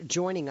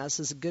joining us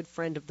is a good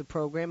friend of the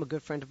program, a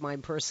good friend of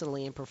mine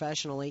personally and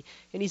professionally,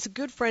 and he's a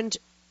good friend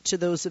to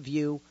those of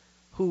you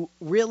who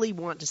really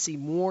want to see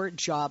more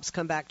jobs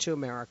come back to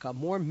America,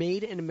 more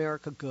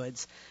made-in-America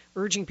goods,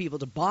 urging people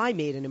to buy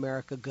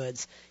made-in-America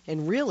goods,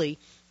 and really,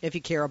 if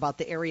you care about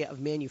the area of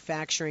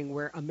manufacturing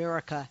where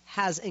America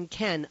has and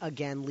can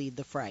again lead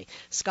the fray.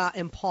 Scott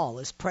M. Paul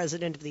is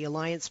president of the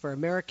Alliance for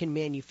American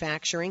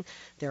Manufacturing.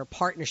 They're a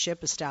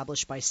partnership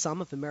established by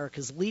some of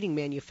America's leading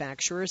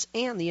manufacturers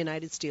and the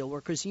United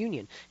Steelworkers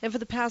Union. And for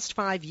the past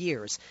 5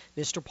 years,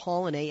 Mr.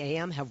 Paul and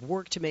AAM have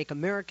worked to make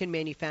American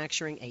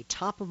manufacturing a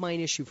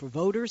top-of-mind issue for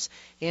voters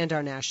and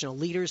our national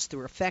leaders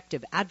through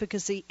effective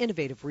advocacy,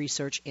 innovative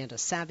research, and a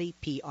savvy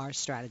PR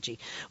strategy.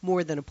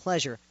 More than a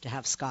pleasure to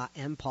have Scott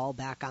M. Paul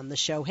back on the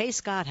show. Hey,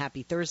 Scott,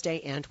 happy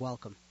Thursday and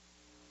welcome.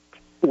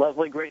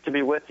 Leslie, great to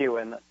be with you,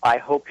 and I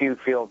hope you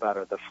feel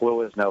better. The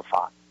flu is no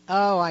fun.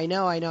 Oh, I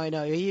know.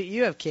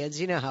 You have kids.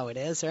 You know how it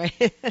is, right?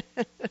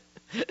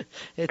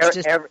 It's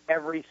just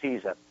every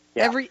season.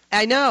 Yeah.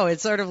 I know.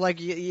 It's sort of like,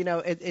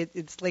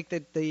 it's like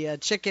the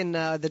chicken,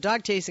 the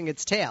dog chasing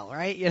its tail,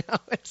 right?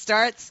 It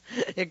starts,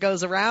 it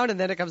goes around, and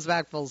then it comes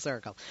back full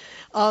circle.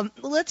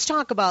 Let's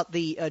talk about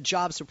the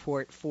jobs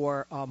report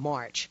for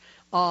March.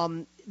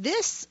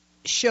 This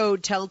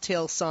showed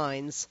telltale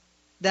signs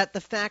that the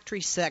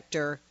factory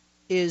sector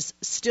is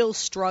still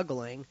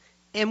struggling,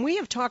 and we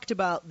have talked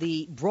about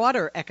the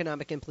broader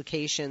economic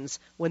implications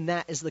when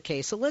that is the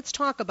case. So let's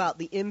talk about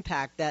the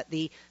impact that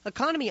the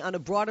economy on a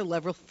broader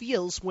level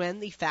feels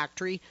when the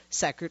factory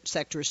sector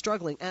is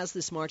struggling, as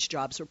this March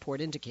jobs report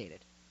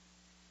indicated.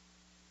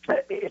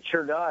 It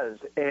sure does,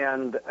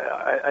 and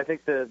I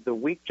think the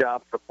weak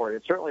jobs report,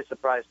 it certainly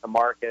surprised the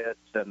markets,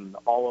 and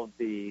all of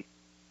the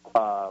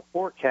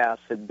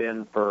forecasts had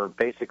been for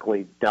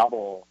basically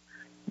double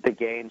the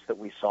gains that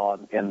we saw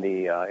in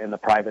the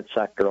private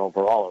sector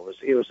overall.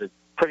 It was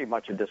pretty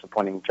much a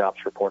disappointing jobs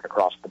report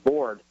across the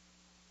board,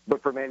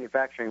 but for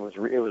manufacturing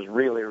it was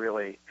really,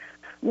 really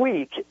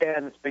weak,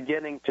 and it's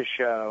beginning to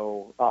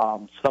show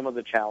some of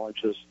the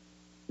challenges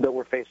that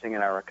we're facing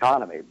in our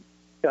economy.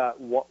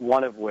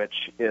 One of which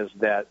is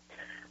that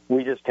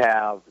we just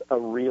have a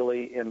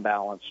really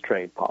imbalanced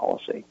trade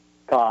policy.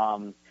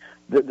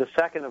 The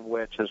second of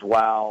which is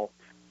while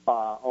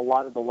a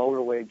lot of the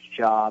lower wage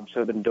jobs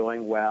have been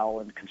doing well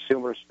and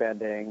consumer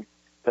spending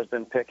has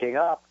been picking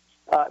up,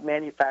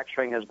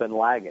 manufacturing has been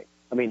lagging.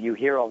 I mean, you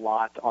hear a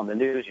lot on the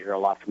news, you hear a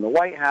lot from the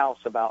White House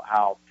about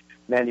how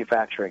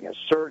manufacturing is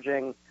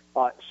surging.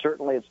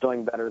 Certainly it's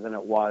doing better than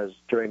it was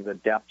during the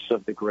depths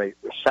of the Great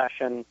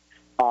Recession.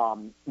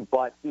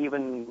 But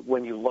even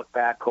when you look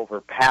back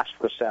over past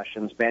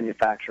recessions,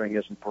 manufacturing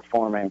isn't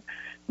performing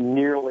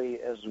nearly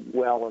as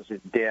well as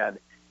it did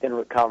in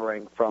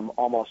recovering from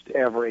almost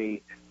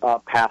every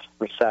past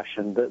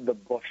recession, the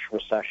Bush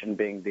recession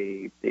being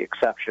the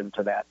exception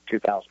to that,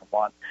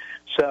 2001.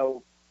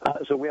 So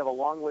we have a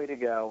long way to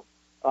go.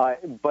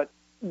 But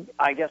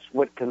I guess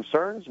what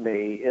concerns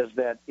me is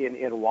that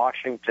in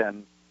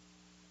Washington,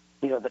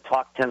 the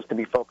talk tends to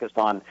be focused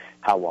on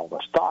how well the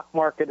stock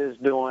market is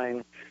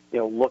doing,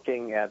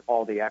 looking at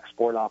all the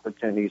export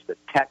opportunities that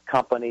tech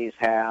companies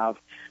have,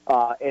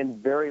 and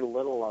very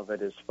little of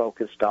it is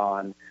focused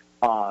on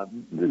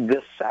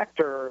this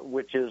sector,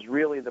 which is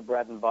really the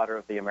bread and butter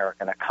of the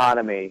American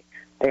economy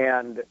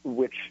and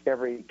which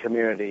every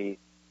community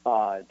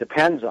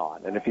depends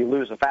on. And if you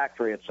lose a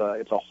factory, it's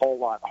a whole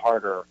lot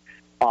harder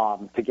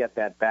to get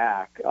that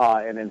back.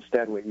 And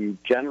instead what you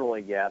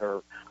generally get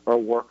are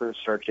workers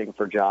searching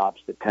for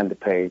jobs that tend to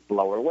pay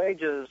lower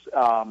wages.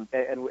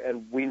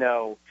 And we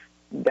know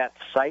that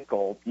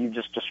cycle, you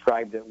just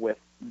described it with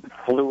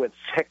fluid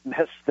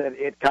sickness, that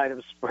it kind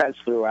of spreads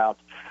throughout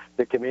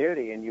the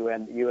community, and you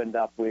end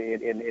up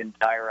in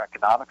dire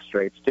economic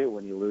straits too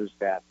when you lose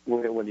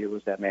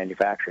that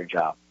manufacturing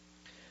job.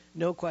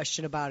 No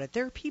question about it.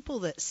 There are people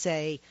that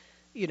say,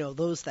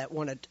 those that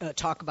want to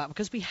talk about,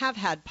 because we have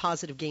had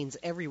positive gains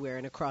everywhere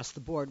and across the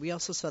board. We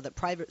also saw that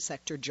private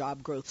sector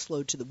job growth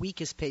slowed to the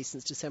weakest pace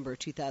since December of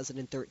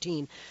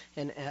 2013.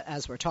 And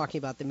as we're talking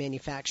about the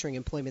manufacturing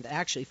employment that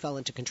actually fell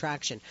into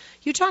contraction.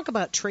 You talk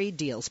about trade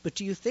deals, but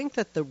do you think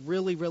that the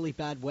really, really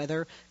bad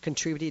weather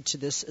contributed to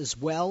this as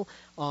well?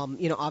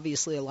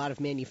 Obviously a lot of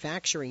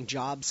manufacturing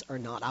jobs are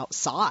not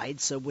outside,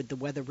 so would the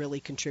weather really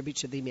contribute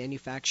to the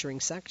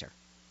manufacturing sector?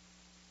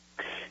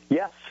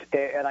 Yes,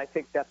 and I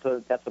think that's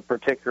a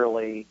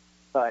particularly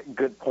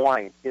good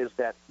point, is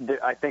that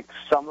I think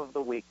some of the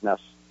weakness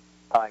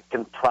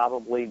can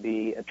probably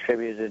be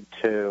attributed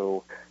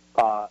to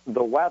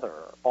the weather,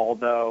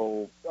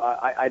 although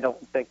I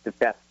don't think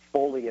that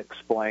fully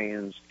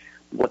explains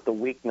what the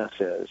weakness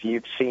is.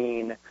 You've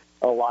seen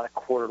a lot of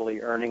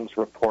quarterly earnings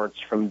reports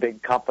from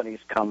big companies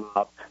come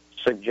up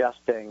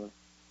suggesting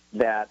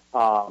that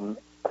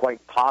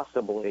quite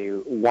possibly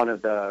one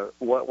of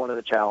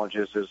the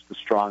challenges is the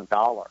strong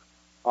dollar.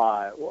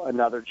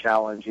 Another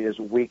challenge is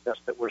weakness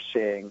that we're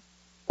seeing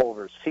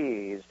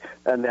overseas,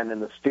 and then in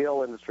the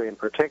steel industry in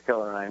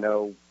particular. And I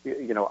know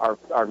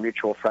our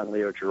mutual friend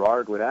Leo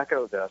Gerard would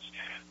echo this.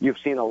 you've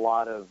seen a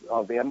lot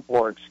of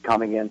imports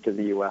coming into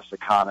the U.S.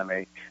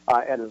 economy.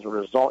 And as a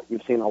result,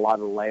 you've seen a lot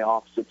of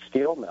layoffs at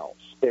steel mills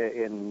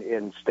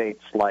in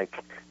states like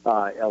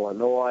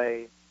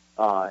Illinois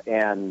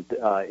and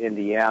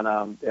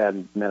Indiana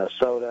and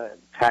Minnesota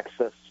and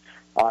Texas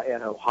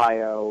and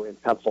Ohio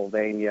and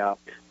Pennsylvania,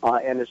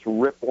 and it's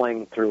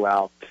rippling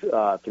throughout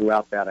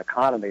that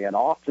economy. And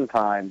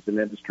oftentimes, an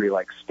industry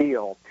like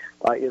steel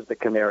is the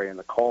canary in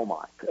the coal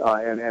mine,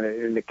 and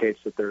it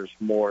indicates that there's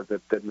more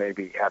that may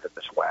be headed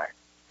this way.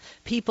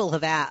 People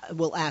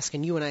will ask,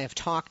 and you and I have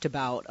talked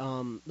about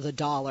the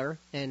dollar,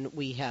 and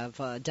we have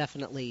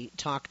definitely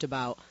talked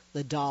about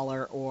the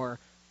dollar or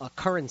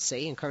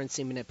currency and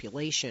currency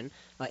manipulation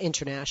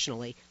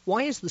internationally.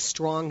 Why is the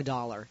strong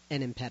dollar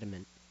an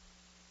impediment?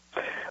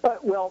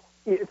 Well,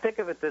 think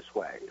of it this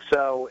way.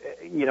 So,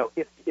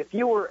 if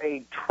you were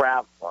a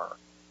traveler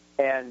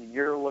and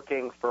you're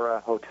looking for a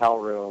hotel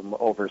room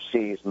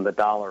overseas and the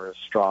dollar is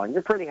strong,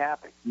 you're pretty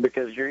happy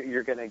because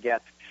you're going to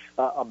get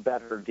a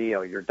better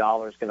deal. Your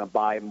dollar's going to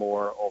buy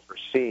more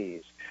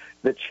overseas.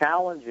 The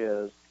challenge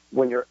is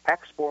when you're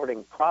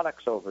exporting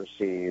products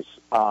overseas,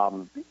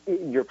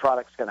 your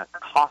product's going to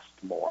cost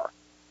more.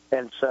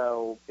 And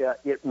so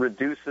it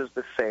reduces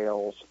the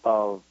sales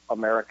of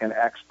American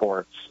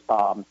exports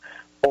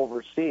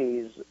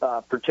overseas,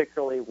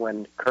 particularly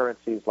when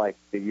currencies like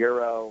the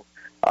euro,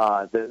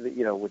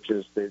 which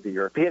is the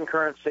European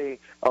currency,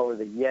 or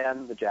the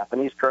yen, the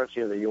Japanese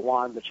currency, or the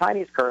yuan, the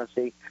Chinese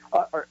currency,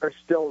 are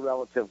still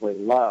relatively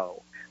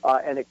low.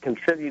 And it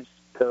contributes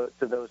to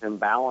those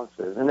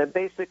imbalances. And it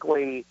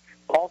basically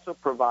also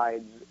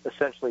provides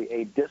essentially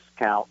a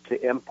discount to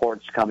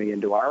imports coming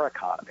into our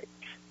economy.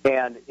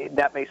 And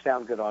that may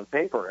sound good on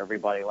paper.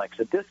 Everybody likes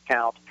a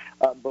discount.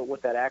 But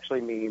what that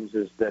actually means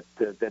is that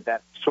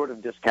that sort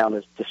of discount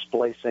is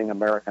displacing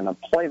American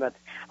employment,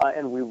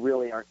 and we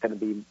really aren't going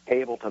to be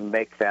able to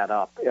make that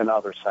up in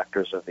other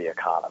sectors of the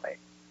economy.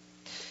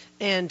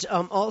 And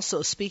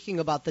also,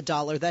 speaking about the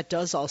dollar, that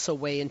does also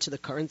weigh into the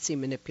currency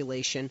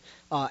manipulation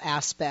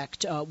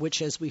aspect,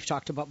 which, as we've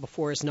talked about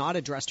before, is not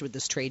addressed with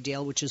this trade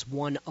deal, which is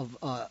one of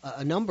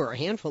a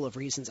handful of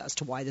reasons as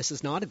to why this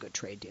is not a good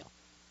trade deal.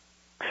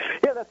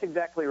 Yeah, that's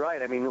exactly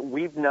right. I mean,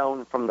 we've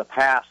known from the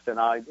past, and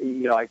I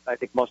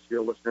think most of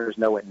your listeners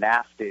know what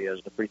NAFTA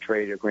is, the free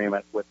trade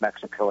agreement with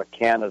Mexico and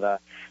Canada.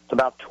 It's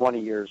about 20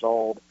 years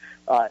old.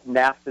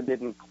 NAFTA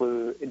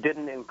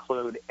didn't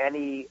include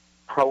any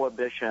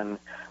prohibition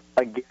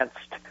against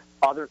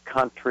other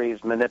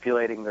countries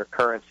manipulating their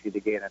currency to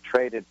gain a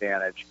trade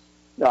advantage.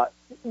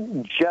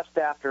 Just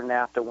after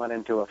NAFTA went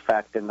into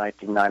effect in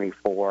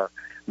 1994,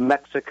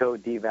 Mexico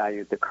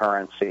devalued the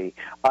currency,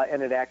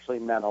 and it actually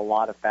meant a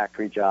lot of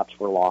factory jobs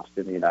were lost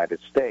in the United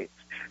States.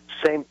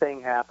 Same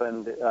thing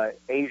happened.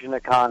 Asian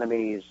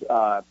economies,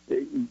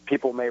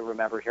 people may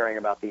remember hearing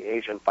about the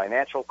Asian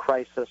financial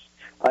crisis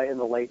in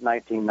the late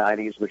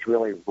 1990s, which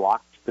really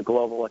rocked the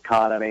global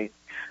economy.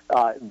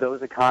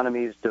 Those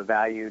economies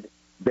devalued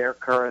their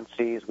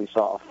currencies. We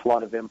saw a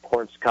flood of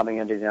imports coming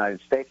into the United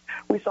States.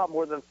 We saw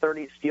more than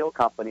 30 steel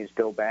companies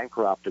go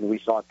bankrupt, and we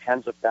saw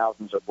tens of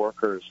thousands of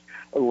workers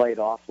laid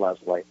off,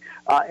 Leslie.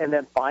 And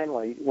then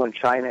finally, when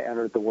China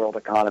entered the world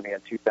economy in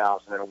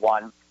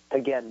 2001,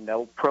 again,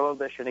 no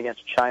prohibition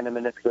against China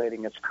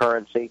manipulating its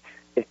currency.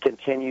 It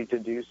continued to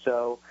do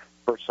so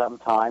for some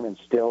time and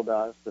still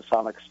does to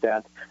some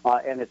extent,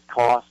 and it's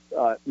cost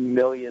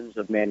millions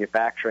of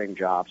manufacturing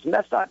jobs. And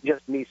that's not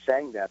just me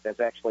saying that. That's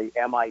actually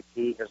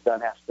MIT has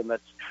done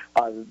estimates,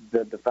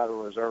 the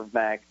Federal Reserve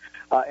Bank,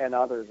 and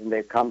others, and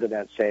they've come to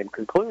that same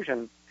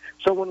conclusion.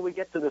 So when we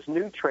get to this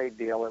new trade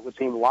deal, it would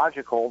seem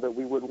logical that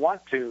we would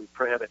want to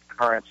prohibit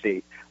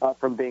currency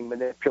from being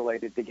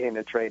manipulated to gain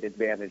a trade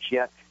advantage,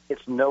 yet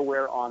it's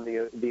nowhere on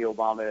the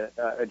Obama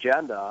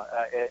agenda,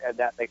 and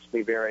that makes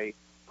me very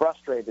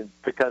frustrated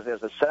because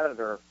as a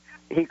senator,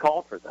 he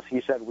called for this.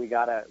 He said we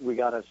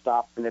gotta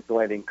stop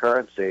manipulating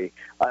currency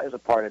as a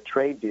part of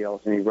trade deals,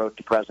 and he wrote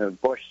to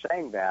President Bush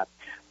saying that.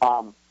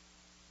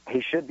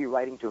 He should be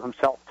writing to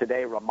himself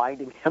today,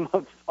 reminding him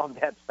of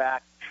that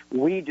fact.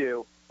 We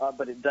do,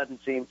 but it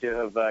doesn't seem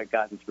to have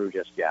gotten through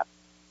just yet.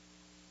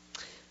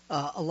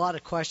 A lot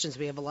of questions.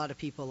 We have a lot of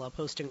people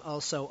posting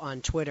also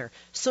on Twitter.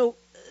 So,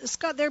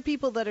 Scott, there are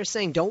people that are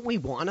saying, don't we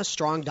want a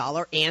strong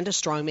dollar and a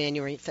strong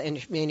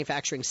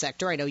manufacturing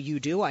sector? I know you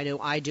do. I know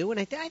I do. And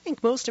I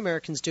think most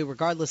Americans do,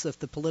 regardless of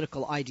the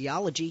political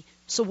ideology.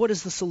 So what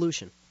is the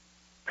solution?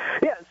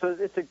 Yeah, so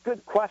it's a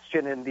good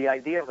question. And the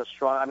idea of a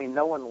strong,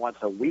 no one wants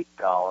a weak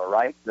dollar,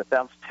 right? That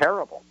sounds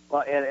terrible.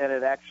 And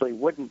it actually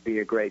wouldn't be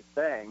a great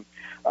thing.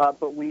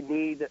 But we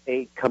need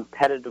a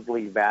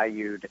competitively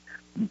valued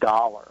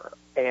dollar.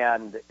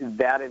 And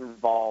that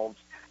involves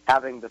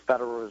having the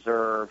Federal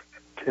Reserve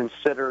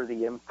consider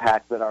the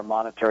impact that our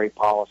monetary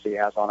policy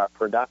has on our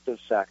productive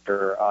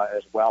sector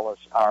as well as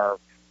our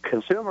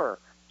consumer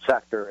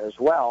sector as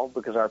well,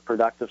 because our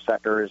productive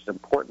sector is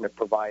important. It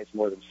provides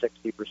more than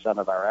 60%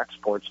 of our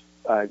exports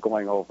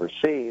going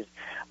overseas.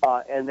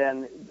 And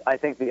then I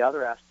think the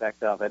other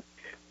aspect of it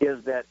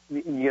is that,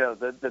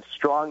 the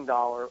strong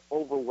dollar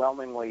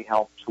overwhelmingly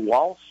helps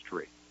Wall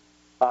Street.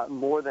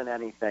 more than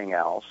anything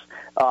else.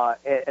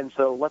 And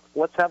so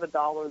let's have a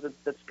dollar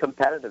that's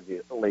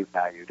competitively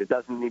valued. It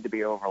doesn't need to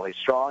be overly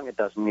strong. It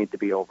doesn't need to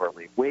be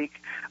overly weak,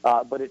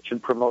 but it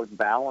should promote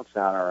balance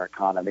on our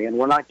economy, and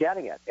we're not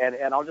getting it.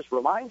 And I'll just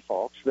remind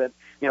folks that,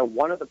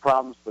 one of the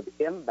problems with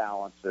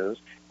imbalances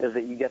is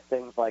that you get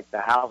things like the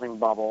housing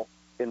bubble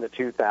in the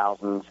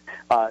 2000s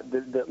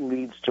that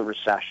leads to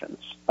recessions,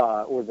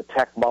 or the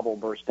tech bubble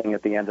bursting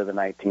at the end of the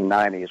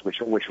 1990s,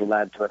 which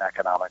led to an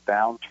economic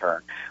downturn.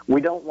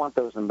 We don't want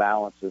those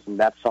imbalances, and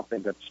that's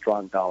something that a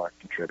strong dollar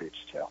contributes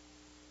to.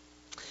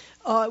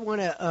 I want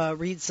to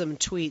read some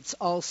tweets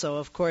also.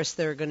 Of course,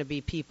 there are going to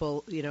be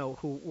people,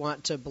 who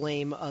want to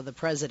blame the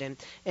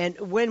president. And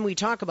when we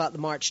talk about the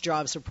March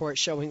jobs report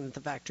showing that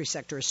the factory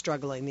sector is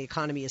struggling, the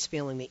economy is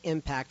feeling the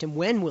impact, and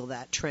when will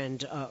that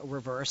trend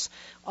reverse?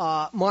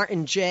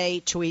 Martin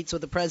J. tweets,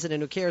 with the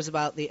president who cares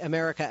about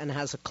America and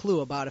has a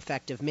clue about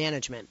effective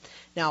management.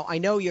 Now, I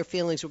know your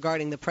feelings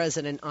regarding the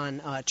president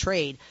on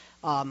trade.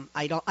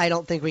 I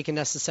don't think we can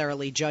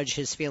necessarily judge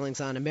his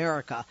feelings on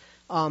America.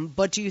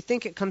 But do you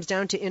think it comes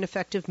down to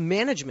ineffective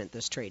management,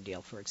 this trade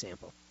deal, for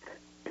example?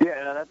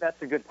 Yeah, that's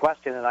a good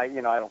question, and I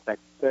don't think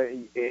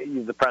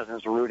the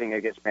president's rooting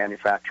against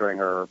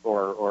manufacturing or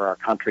our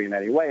country in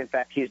any way. In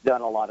fact, he's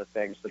done a lot of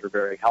things that are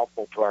very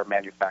helpful to our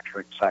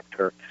manufacturing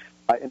sector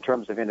in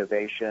terms of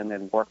innovation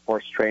and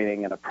workforce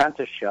training and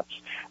apprenticeships.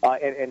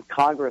 And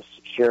Congress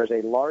shares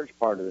a large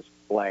part of this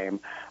blame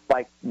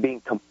by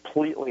being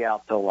completely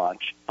out to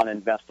lunch on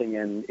investing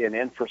in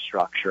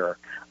infrastructure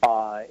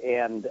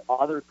and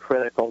other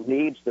critical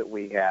needs that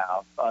we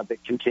have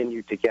that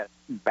continue to get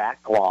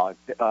backlogged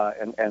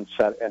and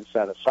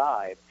set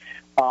aside.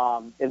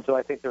 And so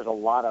I think there's a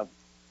lot of,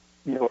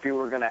 if you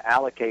were going to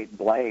allocate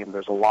blame,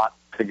 there's a lot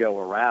to go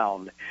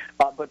around.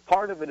 But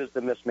part of it is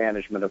the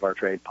mismanagement of our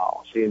trade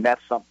policy, and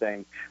that's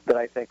something that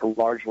I think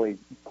largely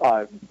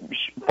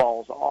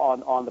falls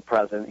on the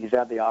president. He's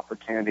had the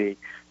opportunity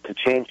to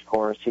change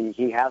course.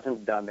 He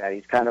hasn't done that.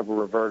 He's kind of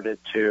reverted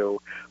to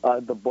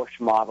the Bush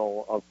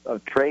model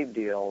of trade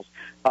deals,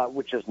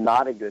 which is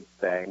not a good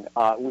thing.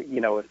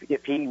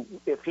 If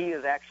he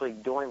is actually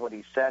doing what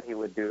he said he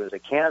would do as a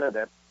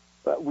candidate,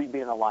 we'd be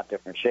in a lot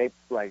different shape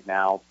right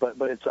now. But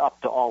it's up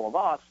to all of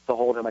us to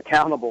hold him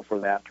accountable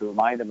for that, to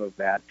remind him of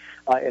that,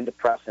 and to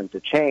press him to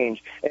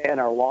change, and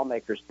our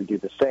lawmakers to do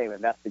the same.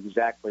 And that's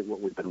exactly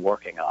what we've been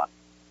working on.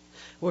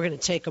 We're going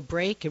to take a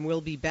break, and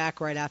we'll be back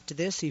right after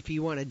this. If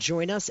you want to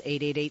join us,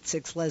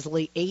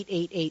 888-6-LESLIE,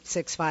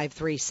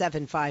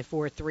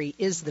 888-653-7543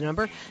 is the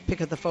number.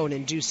 Pick up the phone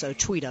and do so.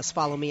 Tweet us.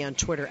 Follow me on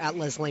Twitter, at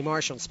Leslie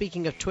Marshall.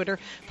 Speaking of Twitter,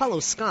 follow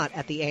Scott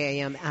at the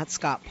AAM, at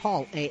Scott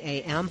Paul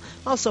AAM.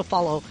 Also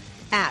follow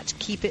at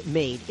Keep It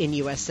Made in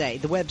USA.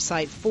 The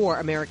website for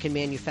American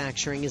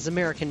Manufacturing is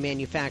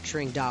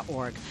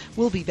americanmanufacturing.org.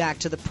 We'll be back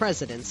to the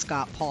President,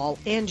 Scott Paul,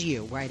 and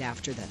you right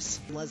after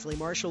this. Leslie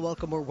Marshall,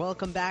 welcome or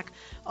welcome back.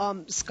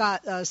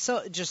 Scott,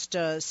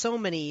 so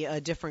many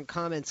different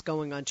comments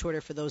going on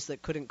Twitter for those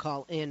that couldn't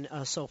call in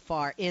so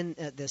far in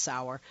this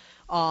hour.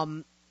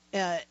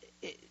 They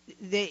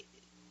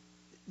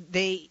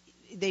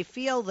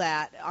feel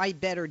that I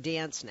better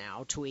dance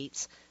now,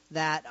 tweets,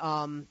 that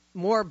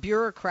more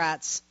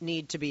bureaucrats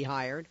need to be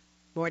hired,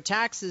 more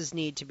taxes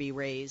need to be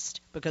raised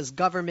because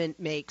government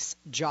makes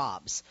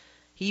jobs.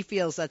 He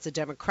feels that's a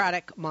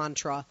Democratic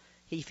mantra.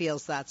 He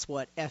feels that's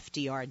what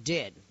FDR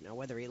did. Now,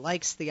 whether he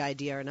likes the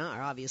idea or not,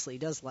 or obviously he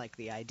does like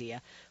the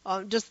idea.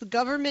 Does the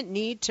government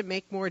need to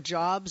make more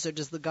jobs, or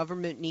does the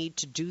government need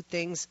to do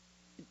things,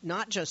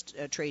 not just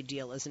a trade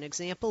deal as an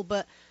example,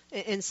 but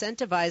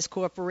incentivize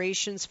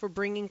corporations for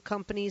bringing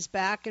companies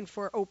back and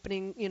for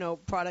opening,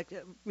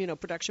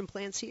 production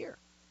plants here?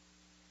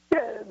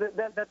 Yeah,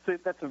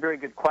 that's a very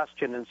good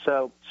question. And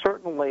so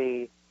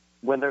certainly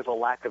when there's a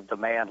lack of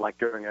demand, like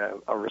during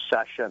a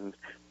recession,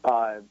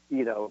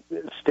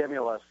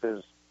 stimulus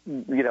has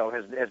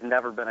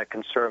never been a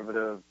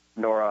conservative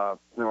nor a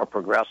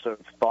progressive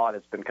thought.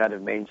 It's been kind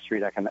of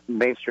mainstream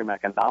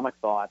economic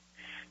thought.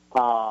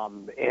 To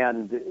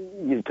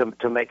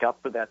make up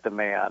for that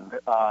demand,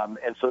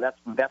 and so that's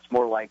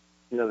more like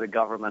the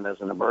government as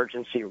an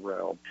emergency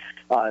room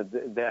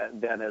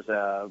than as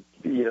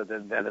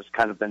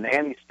kind of the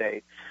nanny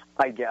state,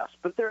 I guess.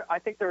 But I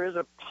think there is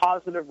a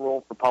positive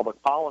role for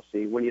public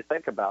policy when you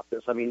think about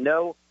this. I mean,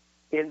 no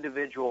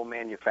individual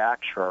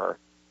manufacturer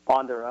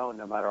on their own,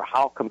 no matter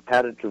how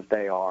competitive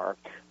they are,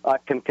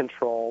 can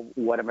control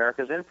what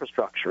America's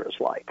infrastructure is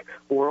like,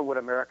 or what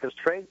America's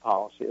trade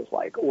policy is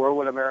like, or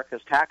what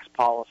America's tax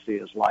policy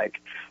is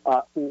like,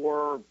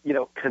 or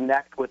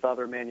connect with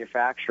other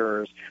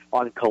manufacturers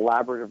on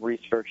collaborative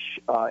research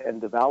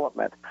and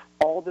development,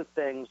 all the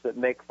things that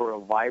make for a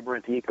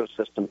vibrant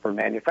ecosystem for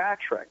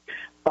manufacturing.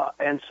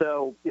 And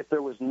so if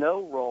there was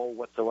no role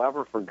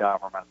whatsoever for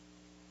government,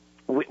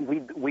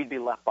 we'd be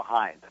left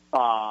behind,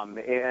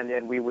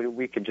 and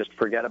we could just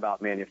forget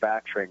about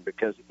manufacturing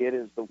because it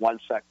is the one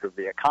sector of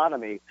the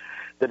economy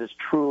that is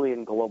truly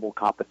in global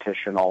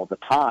competition all the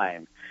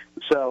time.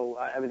 So,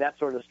 I mean, that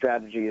sort of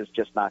strategy is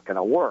just not going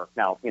to work.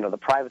 Now, the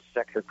private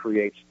sector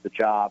creates the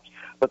jobs,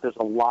 but there's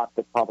a lot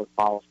that public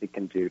policy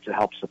can do to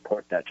help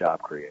support that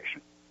job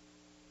creation.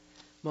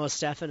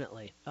 Most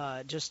definitely.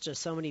 Just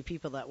so many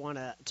people that want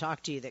to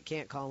talk to you that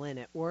can't call in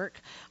at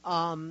work.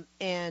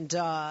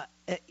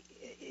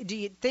 Do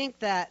you think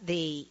that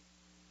the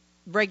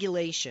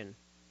regulation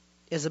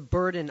is a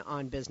burden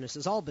on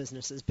businesses, all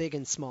businesses, big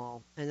and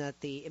small, and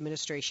that the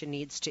administration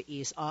needs to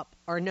ease up,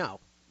 or no?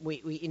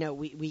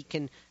 We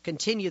can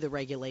continue the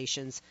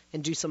regulations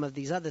and do some of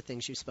these other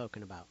things you've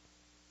spoken about.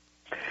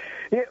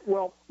 Yeah,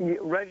 well,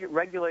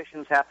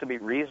 regulations have to be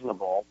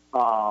reasonable.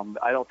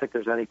 I don't think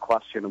there's any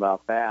question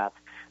about that.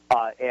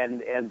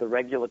 And the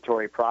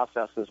regulatory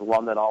process is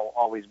one that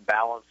always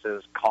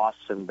balances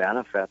costs and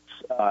benefits.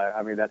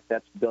 I mean,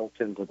 that's built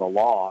into the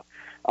law.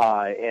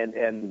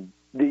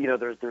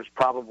 There's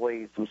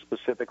probably some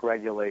specific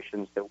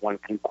regulations that one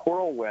can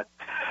quarrel with.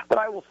 But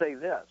I will say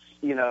this,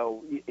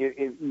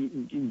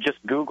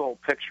 just Google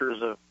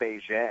pictures of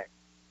Beijing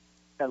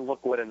and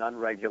look what an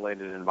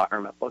unregulated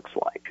environment looks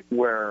like,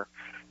 where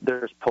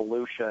there's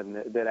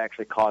pollution that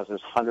actually causes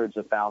hundreds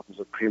of thousands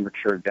of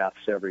premature deaths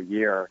every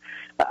year.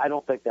 I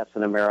don't think that's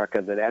an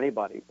America that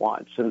anybody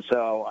wants. And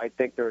so I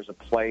think there's a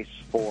place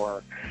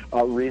for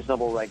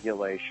reasonable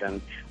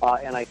regulation.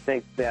 And I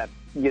think that,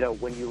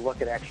 when you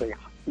look at actually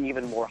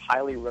even more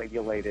highly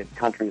regulated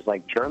countries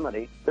like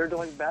Germany, they're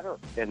doing better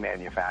in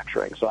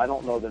manufacturing. So I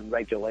don't know that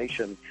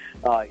regulation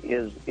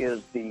is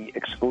the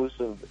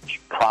exclusive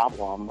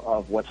problem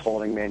of what's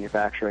holding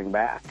manufacturing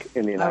back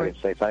in the United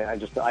States. I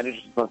just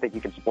don't think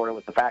you can support it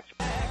with the facts.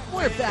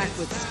 We're back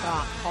with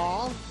Scott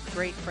Paul,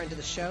 great friend of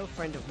the show,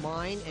 friend of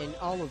mine, and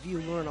all of you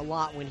learn a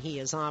lot when he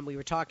is on. We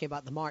were talking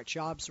about the March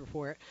jobs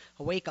report,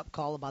 a wake-up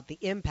call about the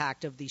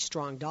impact of the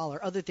strong dollar,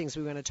 other things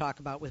we want to talk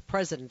about with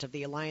President of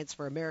the Alliance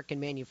for American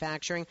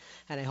Manufacturing,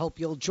 and I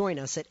hope you'll join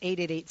us at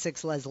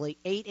 888-6-LESLIE,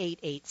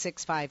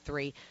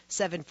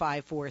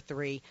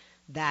 888-653-7543.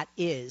 That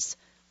is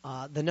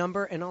the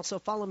number. And also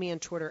follow me on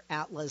Twitter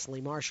at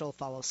Leslie Marshall.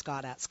 Follow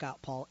Scott at Scott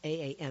Paul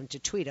AAM to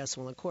tweet us.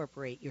 We'll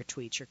incorporate your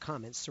tweets, your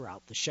comments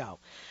throughout the show.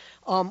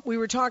 We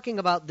were talking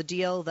about the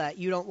deal that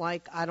you don't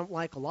like, I don't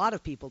like, a lot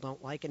of people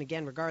don't like, and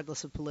again,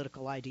 regardless of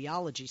political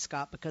ideology,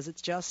 Scott, because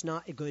it's just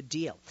not a good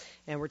deal.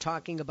 And we're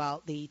talking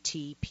about the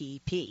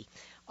TPP.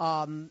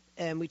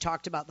 And we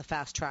talked about the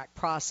fast-track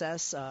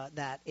process,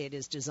 that it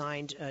is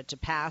designed to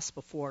pass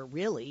before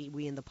really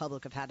we in the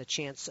public have had a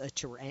chance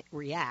to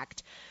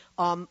react.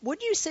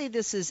 Would you say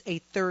this is a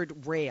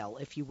third rail,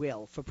 if you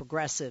will, for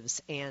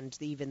progressives and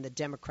even the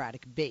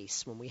Democratic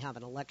base when we have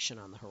an election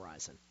on the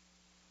horizon?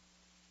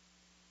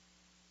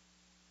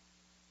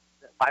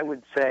 I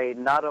would say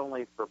not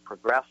only for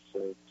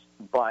progressives,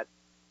 but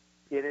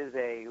it is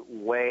a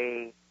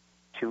way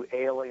to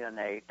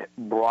alienate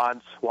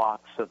broad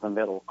swaths of the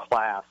middle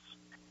class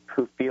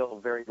who feel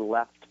very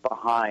left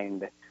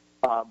behind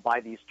by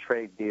these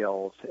trade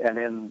deals and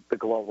in the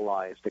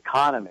globalized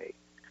economy.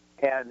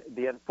 And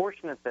the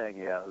unfortunate thing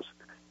is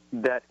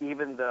that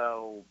even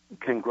though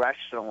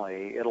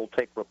congressionally it'll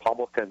take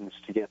Republicans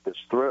to get this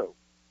through,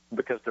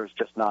 because there's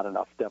just not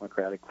enough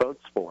Democratic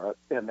votes for it,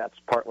 and that's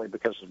partly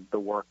because of the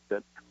work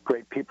that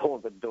great people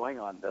have been doing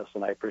on this,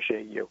 and I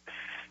appreciate you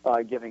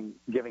giving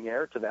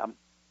air to them,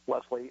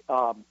 Leslie.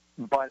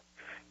 But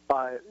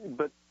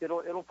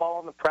it'll fall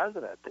on the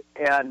president,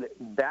 and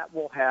that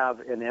will have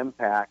an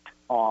impact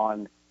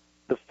on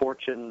the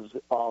fortunes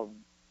of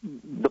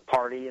the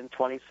party in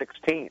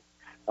 2016.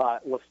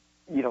 Let's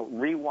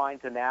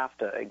rewind to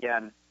NAFTA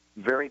again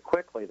very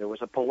quickly. There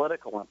was a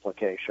political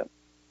implication.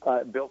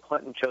 Bill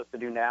Clinton chose to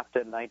do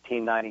NAFTA in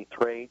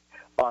 1993.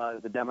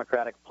 The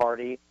Democratic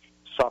Party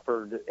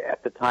suffered,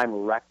 at the time,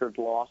 record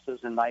losses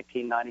in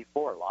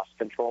 1994, lost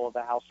control of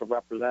the House of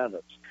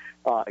Representatives,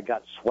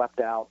 got swept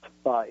out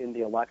in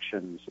the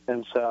elections.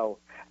 And so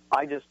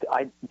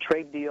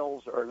trade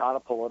deals are not a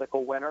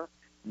political winner.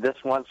 This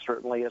one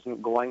certainly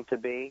isn't going to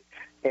be.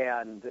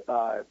 And,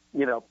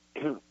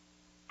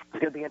 it's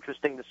going to be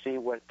interesting to see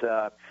what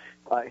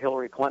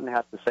Hillary Clinton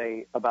has to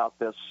say about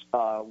this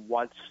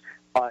once,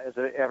 as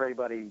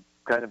everybody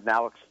kind of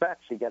now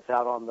expects, she gets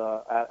out on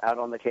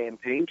the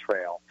campaign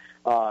trail.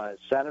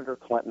 Senator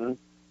Clinton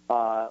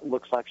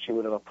looks like she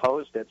would have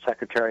opposed it.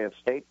 Secretary of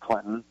State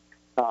Clinton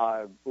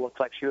looks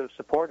like she would have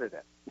supported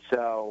it.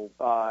 So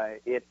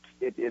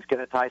it's going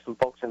to tie some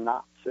folks in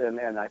knots,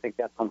 and I think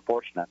that's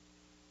unfortunate.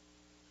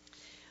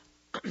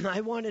 I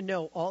want to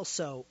know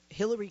also,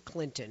 Hillary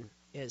Clinton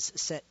is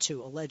set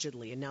to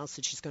allegedly announce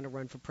that she's going to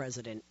run for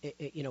president,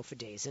 for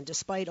days. And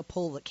despite a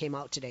poll that came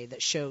out today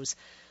that shows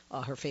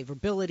her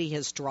favorability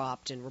has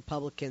dropped and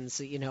Republicans,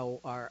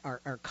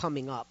 are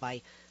coming up,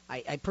 I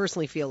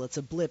personally feel it's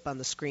a blip on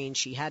the screen.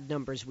 She had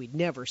numbers we'd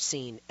never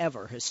seen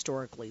ever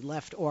historically,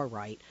 left or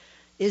right.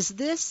 Is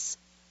this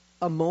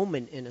a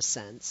moment, in a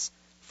sense,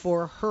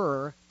 for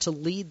her to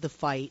lead the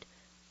fight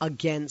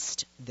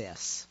against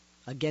this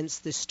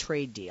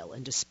trade deal,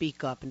 and to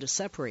speak up and to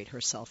separate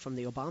herself from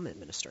the Obama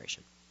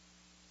administration?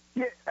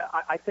 Yeah,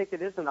 I think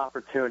it is an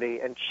opportunity,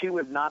 and she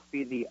would not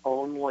be the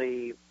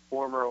only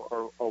former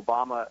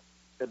Obama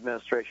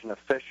administration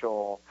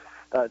official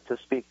to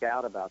speak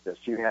out about this.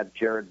 You had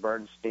Jared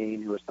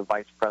Bernstein, who was the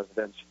vice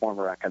president's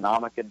former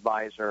economic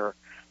advisor.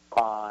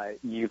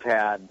 You've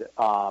had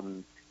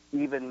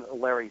even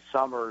Larry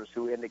Summers,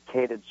 who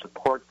indicated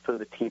support for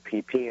the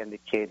TPP,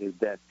 indicated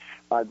that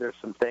there's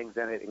some things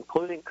in it,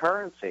 including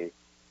currency,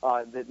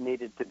 that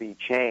needed to be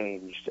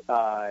changed.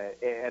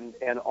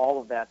 And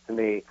all of that, to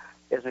me,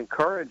 is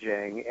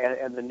encouraging.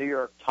 And the New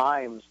York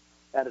Times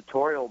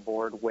editorial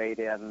board weighed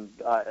in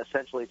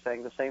essentially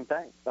saying the same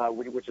thing,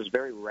 which is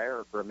very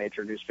rare for a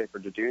major newspaper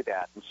to do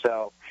that. And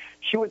so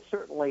she would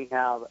certainly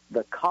have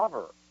the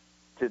cover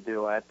to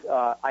do it.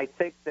 I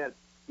think that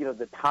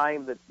the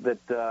time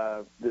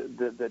that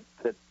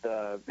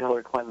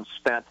Hillary Clinton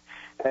spent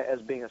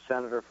as being a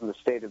senator from the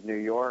state of New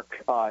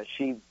York,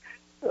 she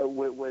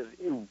was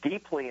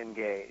deeply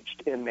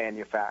engaged in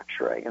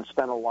manufacturing and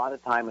spent a lot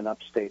of time in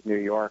upstate New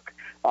York,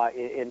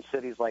 in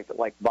cities like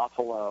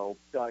Buffalo,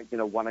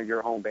 one of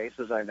your home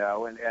bases, I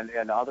know,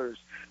 and others,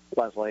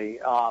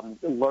 Leslie,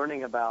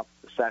 learning about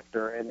the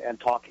sector and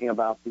talking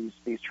about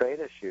these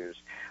trade issues.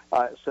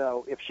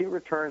 So if she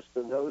returns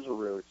to those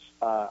roots,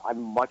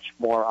 I'm much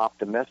more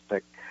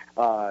optimistic,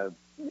 for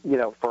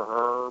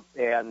her,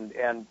 and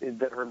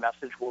that her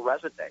message will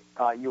resonate.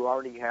 You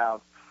already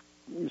have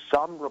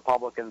some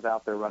Republicans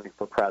out there running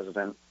for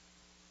president: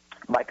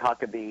 Mike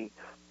Huckabee,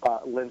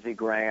 Lindsey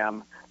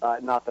Graham.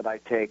 Not that I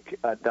take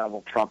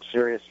Donald Trump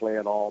seriously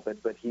at all, but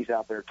he's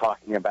out there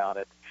talking about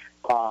it,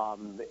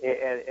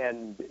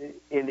 and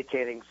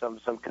indicating some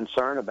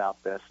concern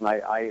about this. And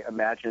I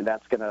imagine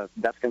that's gonna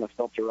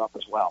filter up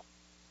as well.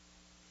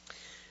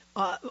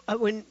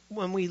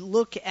 When we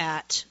look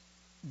at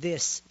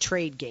this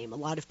trade game, a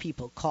lot of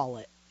people call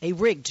it a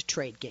rigged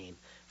trade game.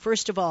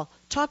 First of all,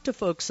 talk to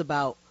folks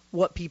about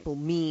what people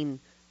mean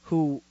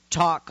who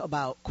talk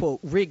about, quote,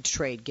 rigged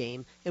trade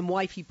game, and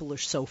why people are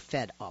so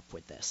fed up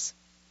with this.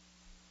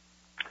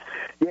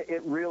 Yeah,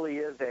 it really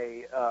is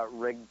a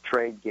rigged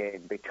trade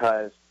game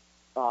because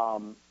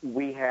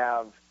we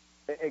have,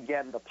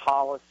 again, the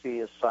policy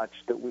is such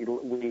that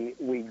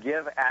we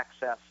give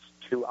access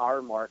to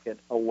our market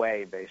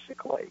away,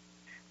 basically,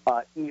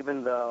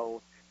 even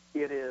though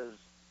it is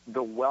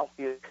the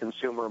wealthiest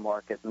consumer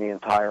market in the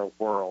entire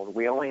world.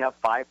 We only have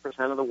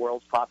 5% of the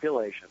world's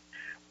population,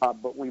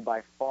 but we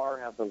by far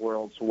have the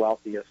world's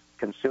wealthiest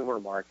consumer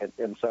market.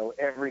 And so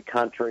every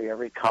country,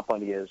 every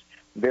company is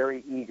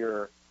very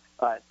eager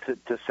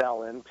to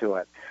sell into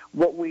it.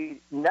 What we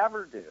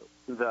never do,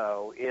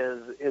 though,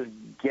 is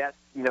get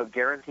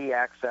guarantee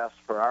access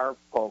for our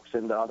folks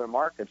into other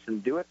markets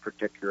and do it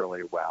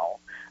particularly well.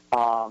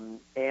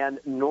 And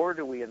nor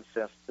do we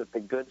insist that the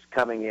goods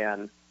coming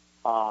in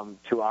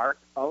to our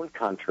own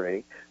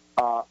country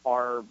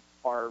are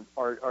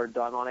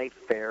done on a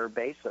fair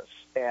basis.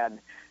 And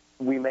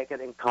we make it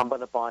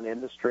incumbent upon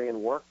industry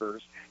and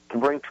workers to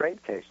bring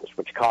trade cases,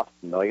 which cost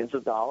millions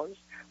of dollars,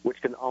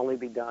 which can only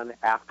be done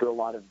after a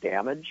lot of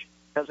damage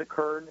has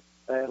occurred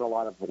and a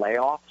lot of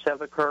layoffs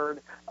have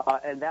occurred.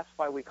 And that's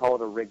why we call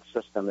it a rigged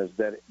system, is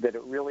that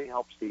it really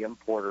helps the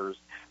importers,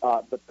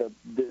 but the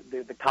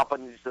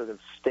companies that have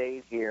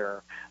stayed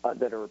here,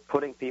 that are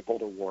putting people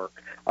to work,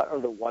 are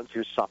the ones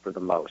who suffer the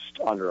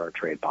most under our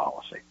trade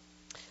policy.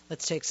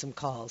 Let's take some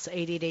calls.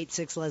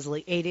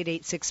 888-6-LESLIE,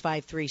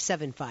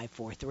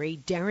 888-653-7543.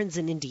 Darren's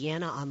in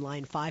Indiana on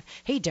line 5.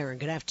 Hey, Darren,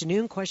 good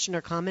afternoon. Question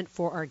or comment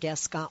for our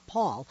guest, Scott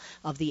Paul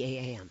of the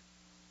AAM.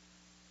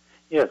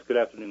 Yes, good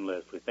afternoon,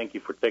 Leslie. Thank you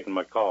for taking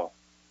my call.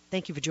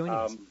 Thank you for joining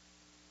us.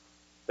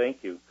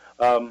 Thank you.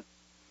 I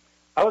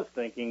was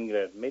thinking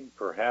that maybe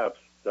perhaps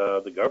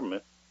the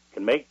government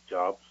can make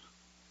jobs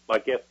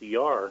like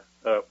FDR,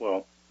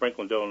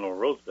 Franklin Delano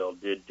Roosevelt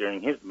did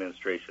during his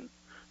administration.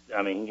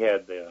 I mean, he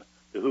had the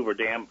Hoover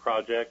Dam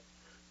project,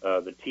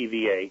 the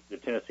TVA, the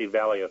Tennessee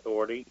Valley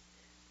Authority,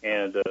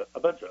 and a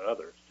bunch of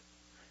others.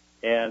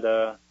 And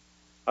I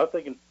was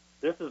thinking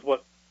this is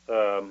what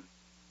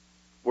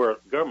where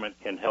government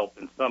can help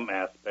in some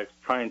aspects,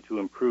 trying to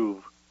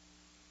improve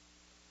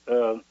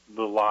the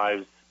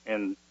lives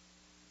and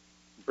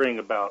bring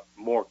about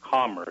more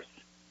commerce.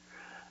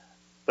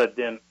 But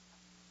then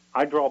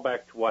I draw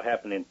back to what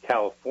happened in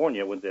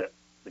California with the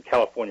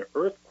California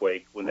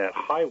earthquake, when that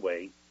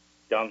highway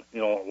down,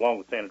 along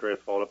the San Andreas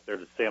Fault up there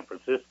to San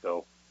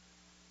Francisco,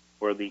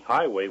 where the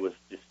highway was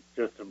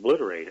just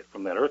obliterated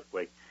from that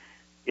earthquake.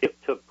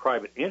 It took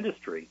private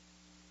industry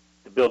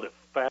to build it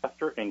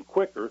faster and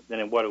quicker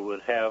than what it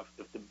would have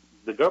if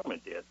the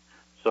government did.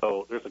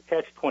 So there's a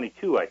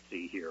catch-22 I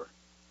see here.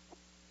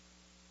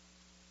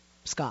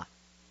 Scott.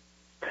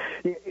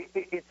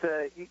 It's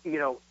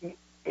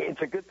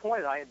a good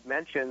point. I had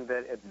mentioned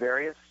that at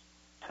various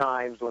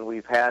times when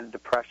we've had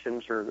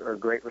depressions or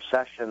great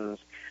recessions,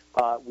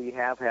 we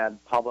have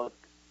had public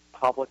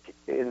public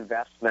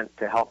investment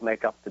to help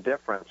make up the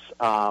difference.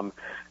 And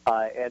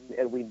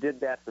we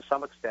did that to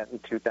some extent in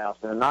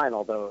 2009,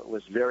 although it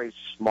was very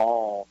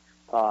small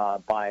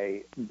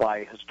by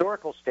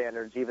historical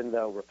standards, even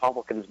though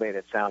Republicans made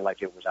it sound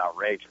like it was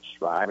outrageous.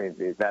 Right? I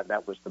mean,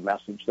 that was the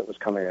message that was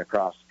coming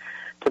across.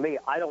 To me,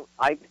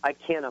 I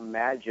can't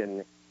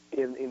imagine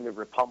in the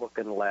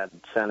Republican-led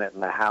Senate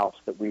and the House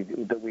that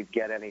we'd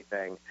get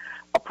anything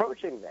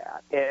approaching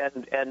that.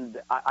 And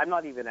I'm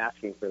not even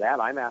asking for that.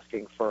 I'm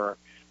asking for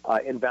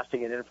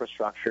investing in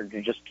infrastructure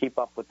to just keep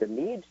up with the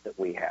needs that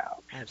we have.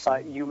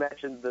 You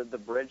mentioned the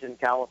bridge in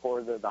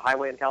California, the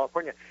highway in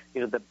California.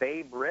 The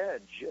Bay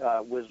Bridge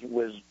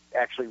was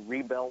actually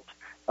rebuilt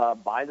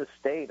by the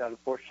state.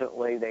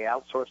 Unfortunately, they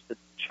outsourced it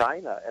to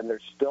China, and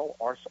there still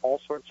are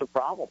all sorts of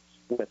problems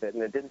with it.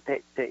 And it didn't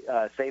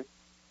save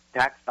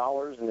tax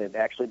dollars, and it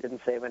actually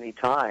didn't save any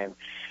time.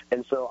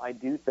 And so I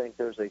do think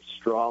there's a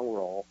strong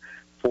role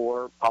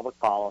for public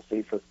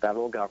policy, for the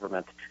federal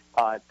government,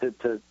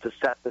 to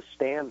set the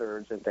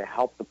standards and to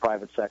help the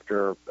private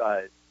sector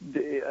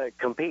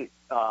compete.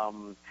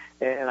 And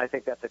I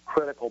think that's a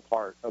critical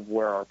part of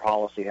where our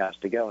policy has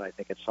to go, and I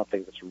think it's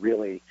something that's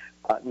really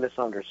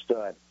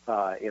misunderstood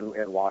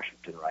in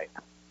Washington right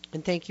now.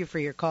 And thank you for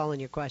your call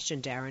and your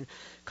question, Darren.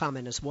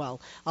 Comment as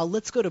well.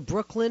 Let's go to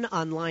Brooklyn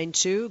on line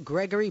 2.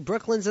 Gregory,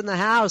 Brooklyn's in the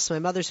house. My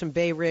mother's from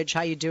Bay Ridge.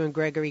 How you doing,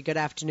 Gregory? Good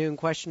afternoon.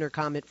 Question or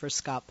comment for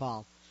Scott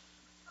Paul?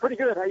 Pretty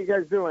good. How you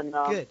guys doing?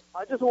 Good.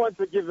 I just wanted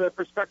to give a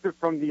perspective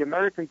from the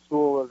American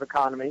School of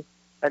Economy,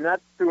 and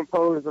that's to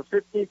impose a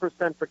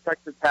 15%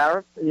 protected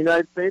tariff in the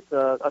United States,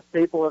 a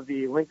staple of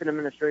the Lincoln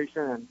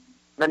administration and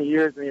many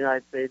years in the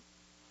United States,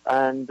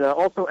 and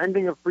also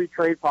ending of free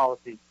trade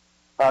policy.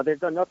 They've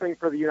done nothing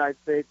for the United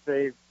States.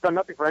 They've done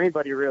nothing for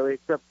anybody, really,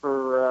 except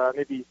for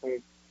maybe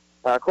some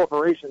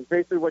corporations.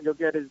 Basically, what you'll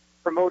get is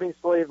promoting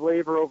slave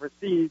labor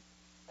overseas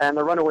and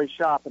the runaway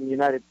shop in the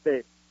United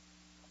States.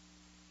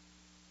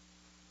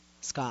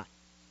 Scott.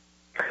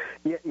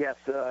 Yes,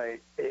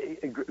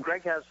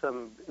 Greg has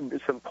some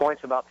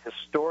points about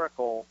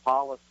historical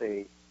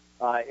policy,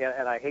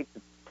 and I hate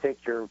to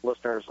take your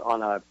listeners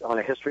on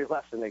a history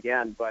lesson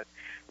again, but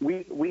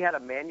we had a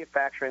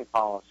manufacturing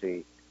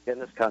policy in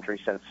this country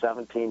since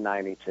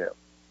 1792.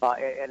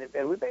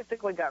 And we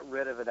basically got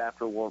rid of it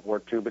after World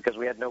War II because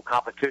we had no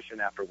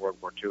competition after World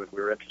War II, and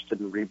we were interested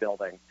in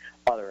rebuilding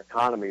other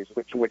economies,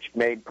 which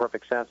made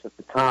perfect sense at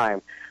the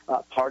time.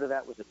 Part of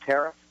that was a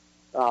tariff,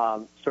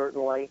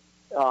 certainly.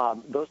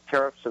 Those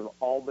tariffs have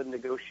all been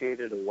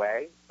negotiated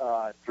away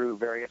through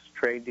various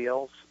trade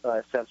deals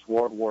since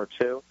World War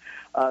II.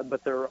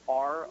 But there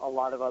are a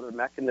lot of other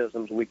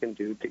mechanisms we can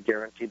do to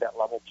guarantee that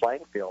level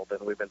playing field,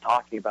 and we've been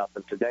talking about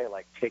them today,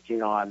 like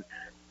taking on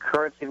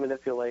currency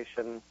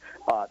manipulation,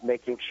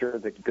 making sure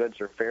that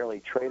goods are fairly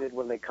traded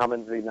when they come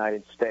into the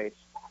United States,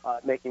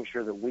 making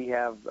sure that we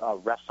have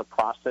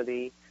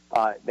reciprocity.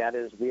 That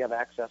is, we have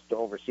access to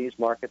overseas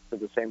markets to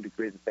the same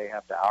degree that they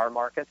have to our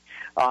market.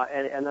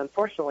 And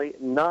unfortunately,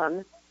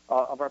 none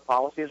of our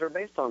policies are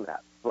based on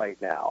that right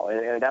now.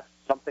 And that's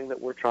something that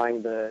we're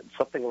trying to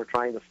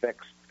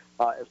fix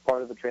as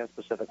part of the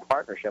Trans-Pacific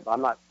Partnership.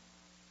 I'm not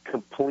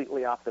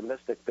completely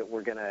optimistic that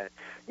we're going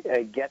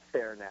to get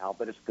there now,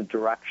 but it's the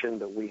direction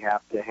that we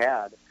have to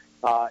head.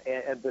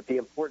 But the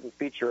important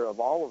feature of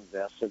all of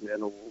this,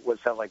 and what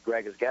sounds like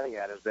Greg is getting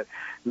at, is that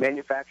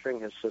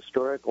manufacturing has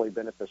historically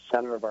been at the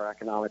center of our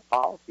economic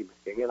policy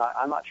making, and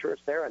I'm not sure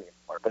it's there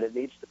anymore, but it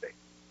needs to be.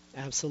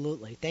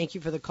 Absolutely. Thank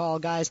you for the call,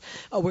 guys.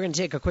 We're going to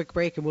take a quick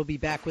break, and we'll be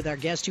back with our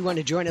guest. You want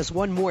to join us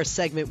one more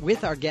segment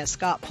with our guest,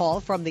 Scott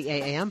Paul from the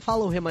AAM.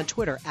 Follow him on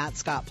Twitter,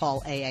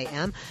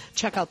 @ScottPaulAAM.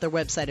 Check out their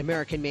website,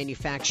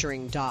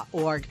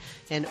 AmericanManufacturing.org,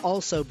 and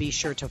also be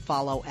sure to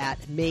follow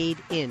at Made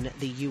in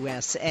the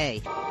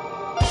USA.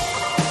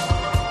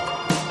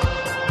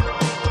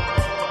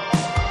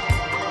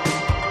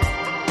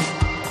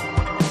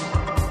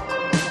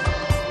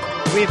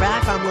 We're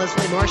back. I'm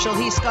Leslie Marshall.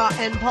 He's Scott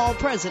and Paul,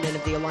 president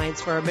of the Alliance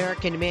for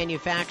American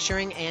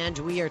Manufacturing, and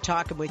we are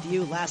talking with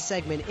you. Last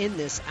segment in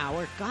this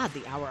hour. God,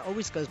 the hour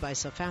always goes by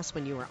so fast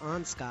when you are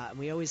on, Scott, and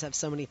we always have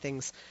so many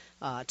things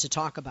to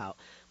talk about.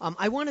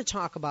 I want to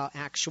talk about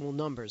actual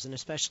numbers, and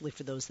especially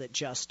for those that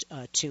just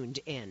tuned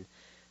in.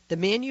 The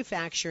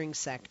manufacturing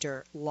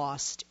sector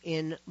lost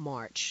in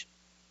March,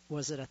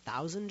 was it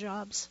 1,000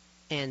 jobs?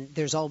 And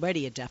there's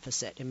already a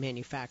deficit in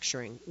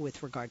manufacturing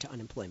with regard to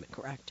unemployment,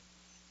 correct?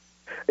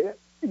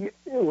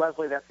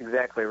 Leslie, that's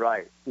exactly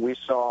right. We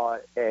saw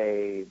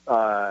a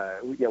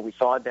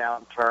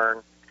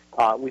downturn.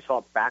 We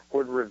saw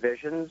backward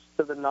revisions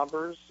to the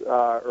numbers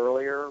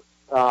earlier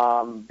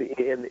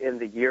in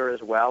the year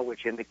as well,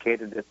 which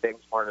indicated that things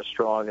weren't as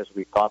strong as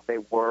we thought they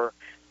were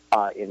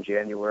in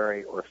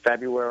January or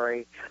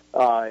February,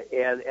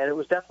 and it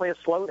was definitely a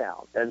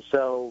slowdown. And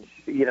so,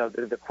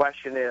 the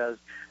question is,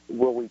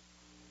 will we?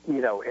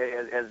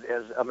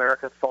 As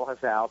America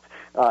thaws out,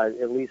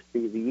 at least the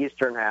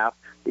eastern half,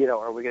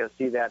 are we going to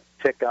see that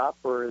tick up,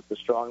 or is the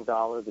strong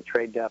dollar, the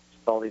trade deficit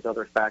all these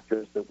other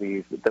factors that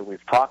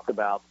we've talked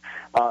about,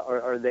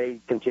 are they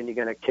continue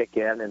going to kick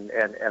in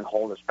and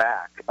hold us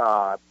back?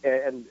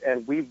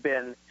 And we've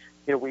been,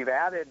 we've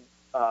added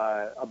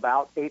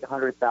about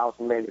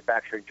 800,000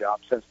 manufacturing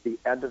jobs since the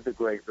end of the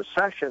Great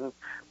Recession,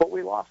 but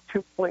we lost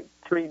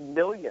 2.3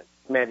 million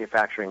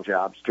manufacturing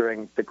jobs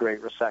during the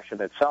Great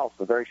Recession itself,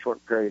 a very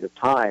short period of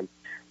time,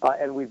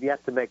 and we've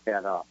yet to make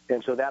that up.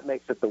 And so that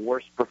makes it the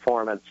worst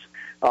performance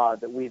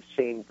that we've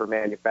seen for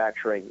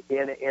manufacturing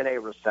in a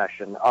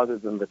recession other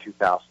than the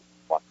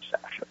 2001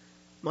 recession.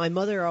 My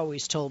mother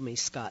always told me,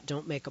 Scott,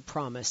 don't make a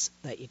promise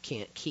that you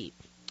can't keep.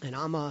 And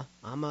I'm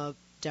a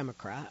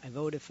Democrat. I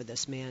voted for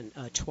this man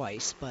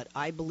twice, but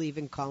I believe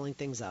in calling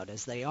things out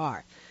as they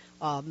are.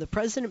 The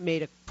president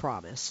made a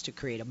promise to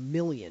create 1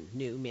 million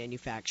new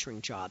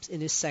manufacturing jobs in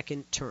his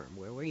second term,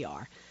 where we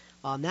are.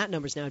 That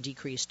number's now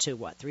decreased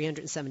to,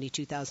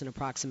 372,000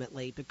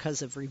 approximately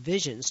because of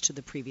revisions to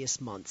the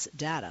previous month's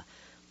data.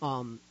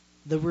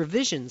 The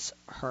revisions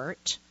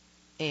hurt,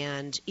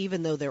 and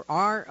even though there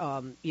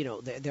are,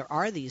 there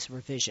are these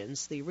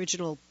revisions, the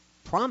original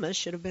promise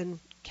should have been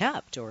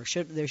kept, or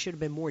there should have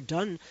been more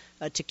done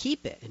to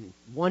keep it. And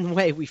one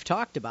way we've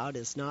talked about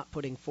is not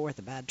putting forth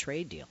a bad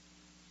trade deal.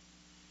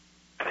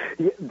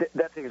 Yeah,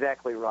 that's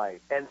exactly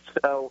right. And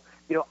so,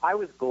 I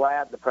was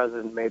glad the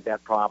president made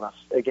that promise.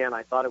 Again,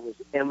 I thought it was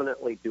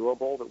eminently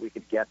doable that we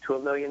could get to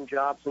 1 million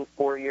jobs in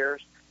 4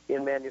 years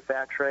in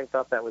manufacturing.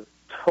 Thought that was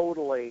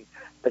totally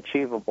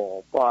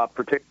achievable,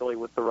 particularly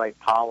with the right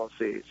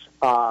policies.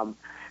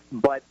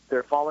 But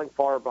they're falling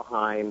far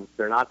behind.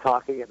 They're not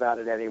talking about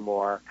it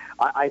anymore.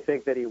 I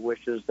think that he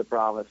wishes the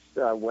promise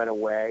went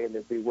away and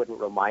that we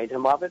wouldn't remind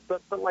him of it.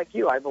 But like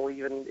you, I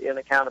believe in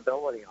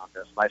accountability on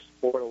this. I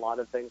support a lot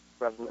of things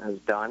the president has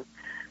done.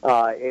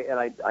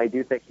 And I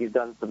do think he's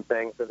done some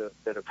things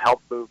that have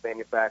helped move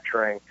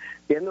manufacturing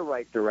in the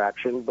right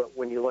direction. But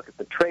when you look at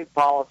the trade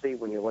policy,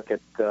 when you look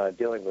at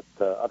dealing with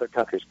other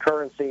countries'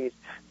 currencies,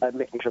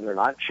 making sure they're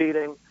not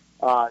cheating,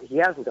 he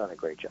hasn't done a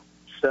great job.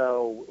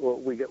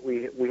 So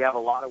we have a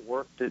lot of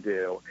work to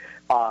do,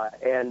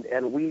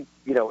 and we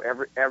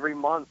every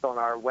month on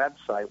our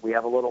website we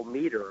have a little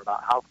meter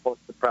about how close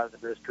the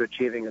president is to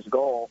achieving his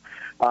goal,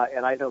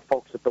 and I know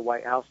folks at the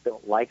White House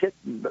don't like it,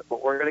 but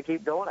we're going to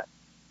keep doing it.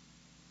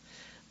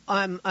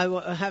 I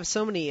have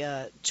so many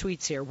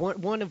tweets here,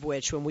 one of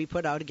which, when we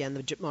put out again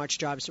the March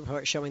jobs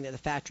report showing that the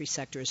factory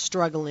sector is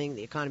struggling,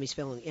 the economy is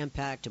feeling the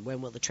impact, and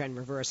when will the trend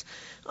reverse?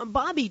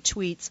 Bobby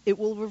tweets, it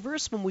will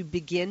reverse when we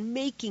begin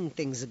making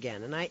things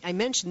again. And I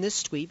mentioned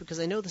this tweet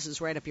because I know this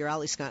is right up your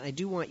alley, Scott, and I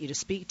do want you to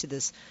speak to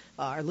this,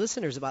 our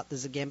listeners, about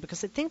this again,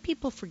 because I think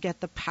people forget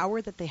the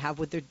power that they have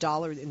with their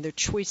dollar and their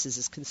choices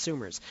as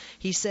consumers.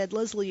 He said,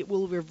 Leslie, it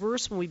will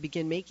reverse when we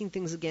begin making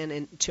things again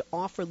and to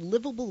offer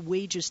livable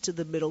wages to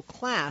the middle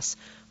class.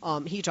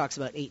 He talks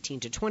about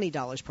 $18 to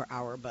 $20 per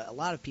hour, but a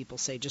lot of people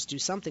say just do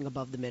something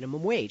above the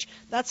minimum wage.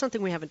 That's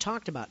something we haven't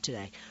talked about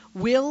today.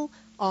 Will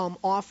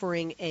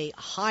offering a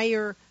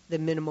higher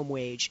than minimum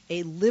wage,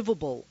 a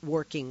livable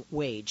working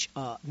wage,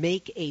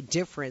 make a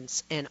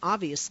difference? And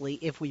obviously,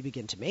 if we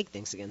begin to make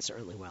things again,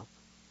 certainly will.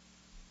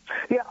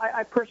 Yeah,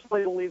 I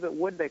personally believe it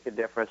would make a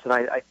difference, and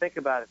I think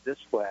about it this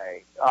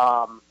way,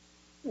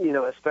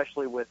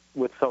 especially with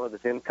some of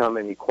this income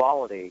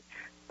inequality,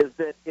 is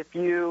that if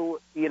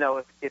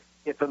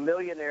if a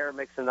millionaire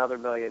makes another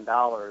 $1 million,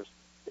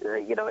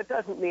 it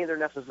doesn't mean they're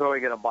necessarily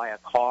going to buy a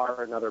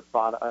car,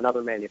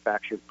 another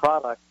manufactured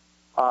product.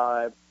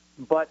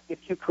 But if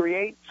you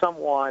create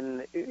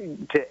someone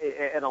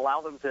and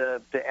allow them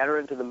to enter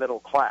into the middle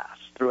class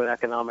through an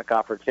economic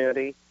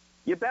opportunity,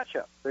 you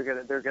betcha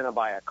they're gonna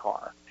buy a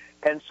car.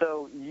 And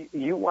so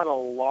you want a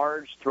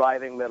large,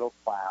 thriving middle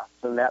class,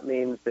 and that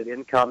means that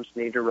incomes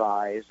need to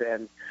rise,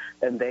 and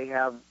they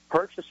have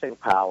purchasing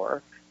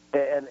power.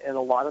 And a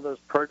lot of those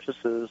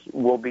purchases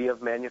will be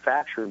of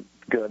manufactured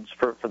goods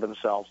for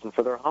themselves and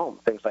for their home,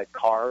 things like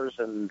cars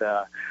and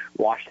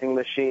washing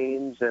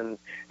machines and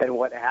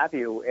what have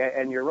you.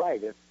 And you're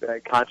right,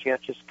 if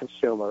conscientious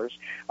consumers,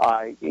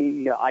 I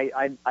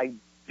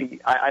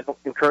don't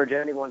encourage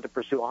anyone to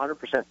pursue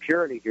 100%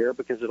 purity here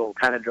because it'll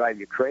kind of drive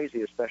you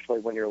crazy,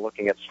 especially when you're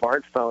looking at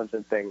smartphones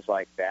and things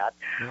like that.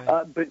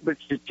 Right. But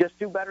just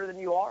do better than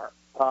you are,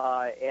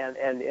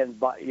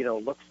 and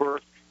look for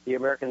the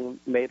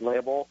American-made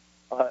label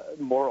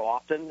more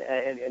often,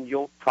 and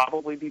you'll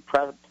probably be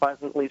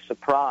pleasantly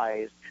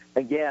surprised.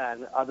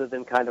 Again, other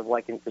than kind of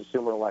like in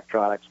consumer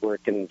electronics, where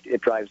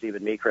it drives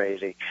even me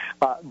crazy.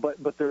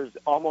 But there's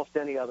almost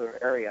any other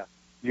area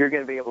you're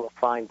going to be able to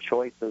find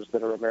choices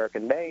that are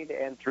American-made,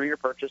 and through your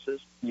purchases,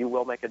 you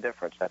will make a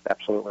difference. That's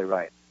absolutely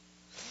right.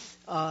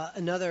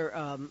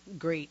 Another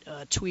great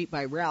tweet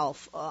by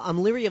Ralph.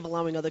 I'm leery of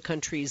allowing other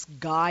countries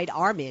guide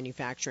our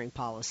manufacturing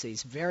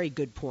policies. Very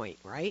good point,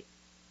 right?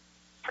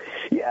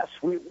 Yes,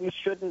 we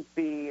shouldn't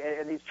be.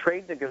 In these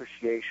trade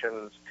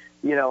negotiations,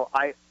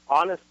 I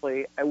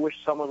wish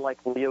someone like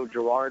Leo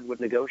Gerard would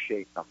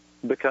negotiate them,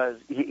 because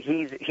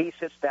he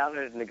sits down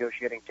at a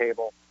negotiating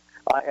table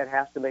and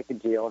has to make a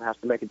deal, and has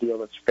to make a deal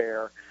that's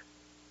fair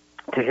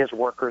to his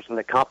workers and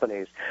the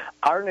companies.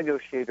 Our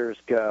negotiators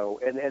go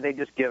and they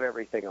just give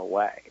everything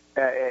away,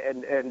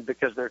 and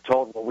because they're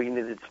told, well, we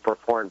need it for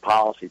foreign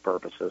policy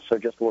purposes, so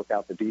just work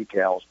out the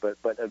details. But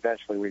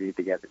eventually, we need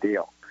to get a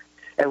deal.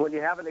 And when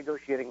you have a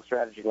negotiating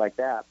strategy like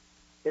that,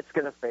 it's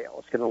going to fail.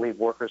 It's going to leave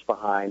workers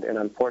behind, and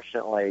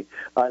unfortunately,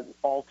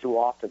 all too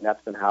often,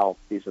 that's been how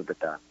these have been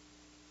done.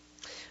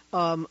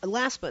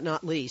 Last but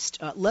not least,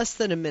 less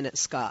than a minute,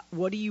 Scott,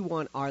 what do you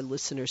want our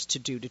listeners to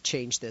do to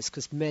change this?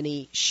 Because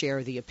many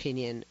share the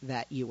opinion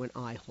that you and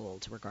I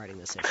hold regarding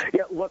this issue.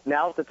 Yeah, look,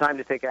 now's the time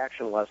to take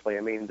action, Leslie.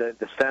 I mean, the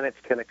Senate's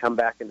going to come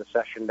back into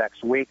session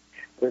next week.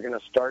 They're going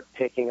to start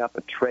taking up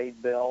a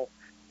trade bill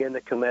in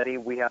the committee.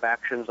 We have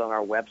actions on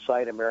our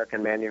website,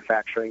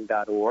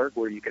 AmericanManufacturing.org,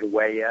 where you can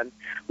weigh in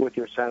with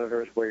your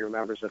senators, with your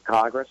members of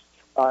Congress.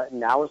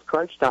 Now is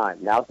crunch time.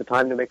 Now's the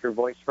time to make your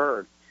voice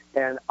heard.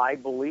 And I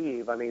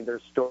believe, I mean,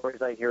 there's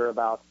stories I hear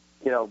about,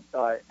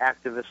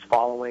 activists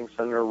following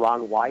Senator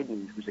Ron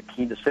Wyden, who's a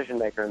key decision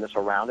maker in this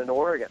around in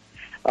Oregon.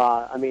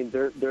 I mean,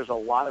 there's a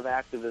lot of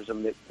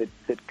activism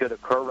that could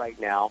occur right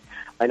now.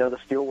 I know the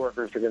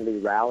steelworkers are going to be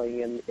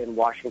rallying in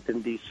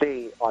Washington,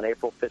 D.C. on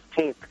April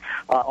 15th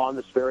on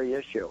this very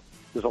issue.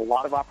 There's a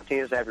lot of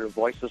opportunities to have your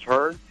voices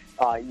heard.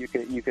 You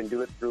can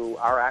do it through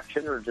our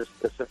action, or just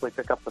to simply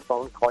pick up the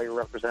phone, call your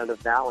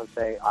representative now, and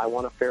say, "I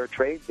want a fair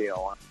trade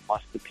deal.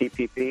 Unless the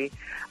TPP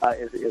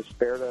is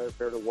fair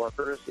to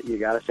workers, you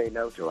got to say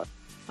no to it."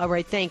 All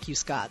right, thank you,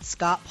 Scott.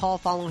 Scott Paul,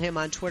 follow him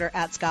on Twitter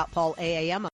at ScottPaulAAM.